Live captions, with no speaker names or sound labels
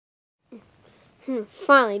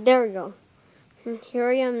Finally, there we go. Here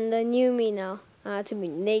I am, the new me now. I have to be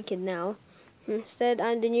naked now. Instead,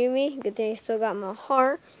 I'm the new me. Good thing I still got my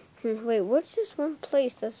heart. Wait, what's this one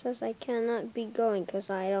place that says I cannot be going because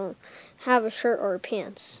I don't have a shirt or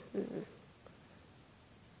pants?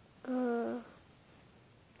 Nah,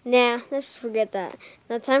 let's just forget that.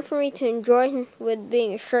 Now, time for me to enjoy with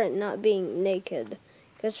being a shirt and not being naked.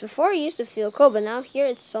 Because before I used to feel cold, but now here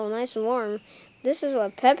it's so nice and warm. This is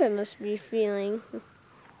what Pepe must be feeling.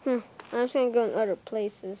 I'm just going to go in other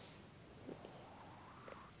places.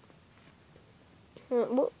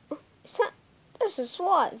 That's a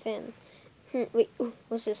SWAT van. Wait,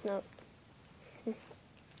 what's this note?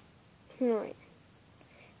 Alright.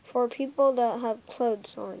 For people that have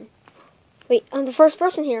clothes on. Wait, I'm the first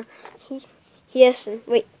person here. Yes,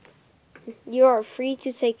 wait. You are free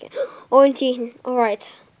to take it. OMG. Alright.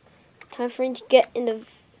 Time for me to get in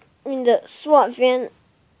the SWAT van.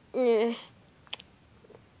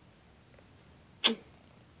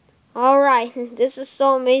 Alright. This is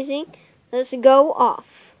so amazing. Let's go off.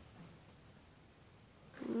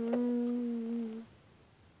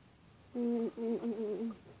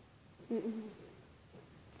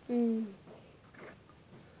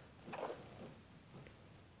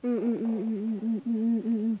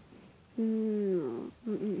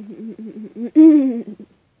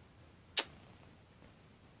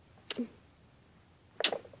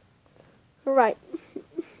 Right.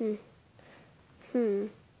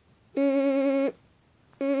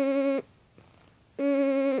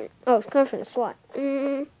 Oh, it's coming from the SWAT.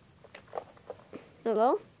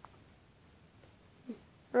 Hello?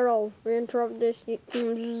 Hello, we interrupt this.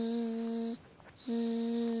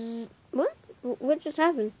 What? What just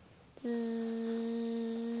happened?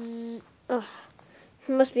 Ugh.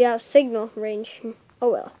 It must be out of signal range.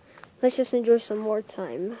 Oh well. Let's just enjoy some more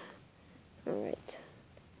time. Alright.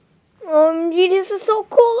 Gee, this is so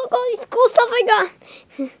cool. Look all these cool stuff I got.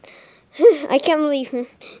 I can't believe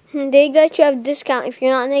they let you have a discount if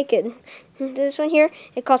you're not naked. This one here,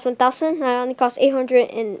 it costs $1,000. I only cost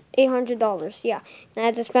 $800. Yeah, and I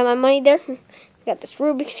had to spend my money there. I got this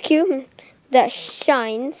Rubik's Cube that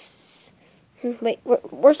shines. Wait,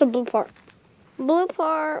 where's the blue part? Blue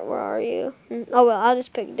part, where are you? Oh well, I'll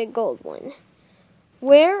just pick the gold one.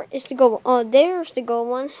 Where is the gold one? Oh, there's the gold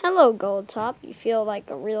one. Hello, gold top. You feel like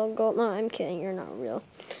a real gold? No, I'm kidding. You're not real.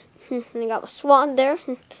 And I got my SWAT there.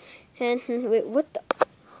 And wait, what the?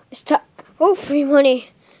 It's oh, free money.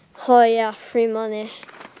 Oh yeah, free money.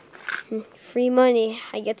 Free money.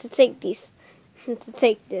 I get to take these. To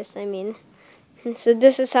take this, I mean. So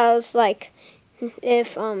this is how it's like.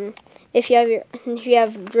 If you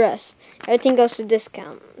have a dress, everything goes to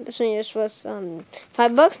discount. This one just was $5.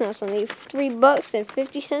 Now it's only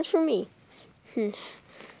 $3.50 for me.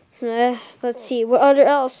 Let's see what other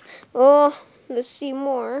else. Oh, let's see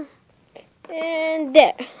more. And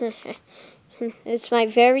there. It's my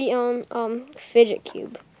very own fidget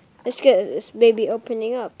cube. Let's get this baby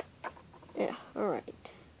opening up. Yeah,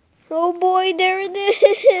 alright. Oh boy, there it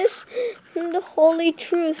is. The holy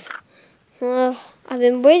truth. I've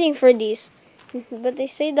been waiting for these. But they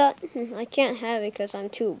say that I can't have it because I'm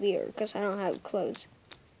too weird. Because I don't have clothes.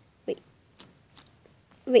 Wait.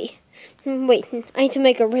 I need to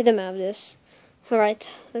make a rhythm out of this. Alright,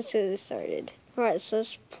 let's get this started. Alright, so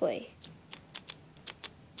let's play.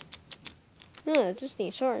 No, this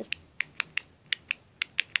needs hard.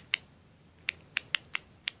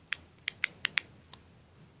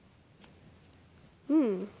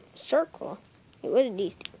 Circle. Wait, what did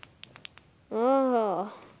these do?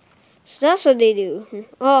 Oh, so that's what they do.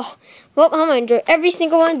 Oh, well, I'm gonna enjoy every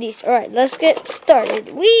single one of these. Alright, let's get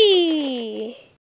started. Whee!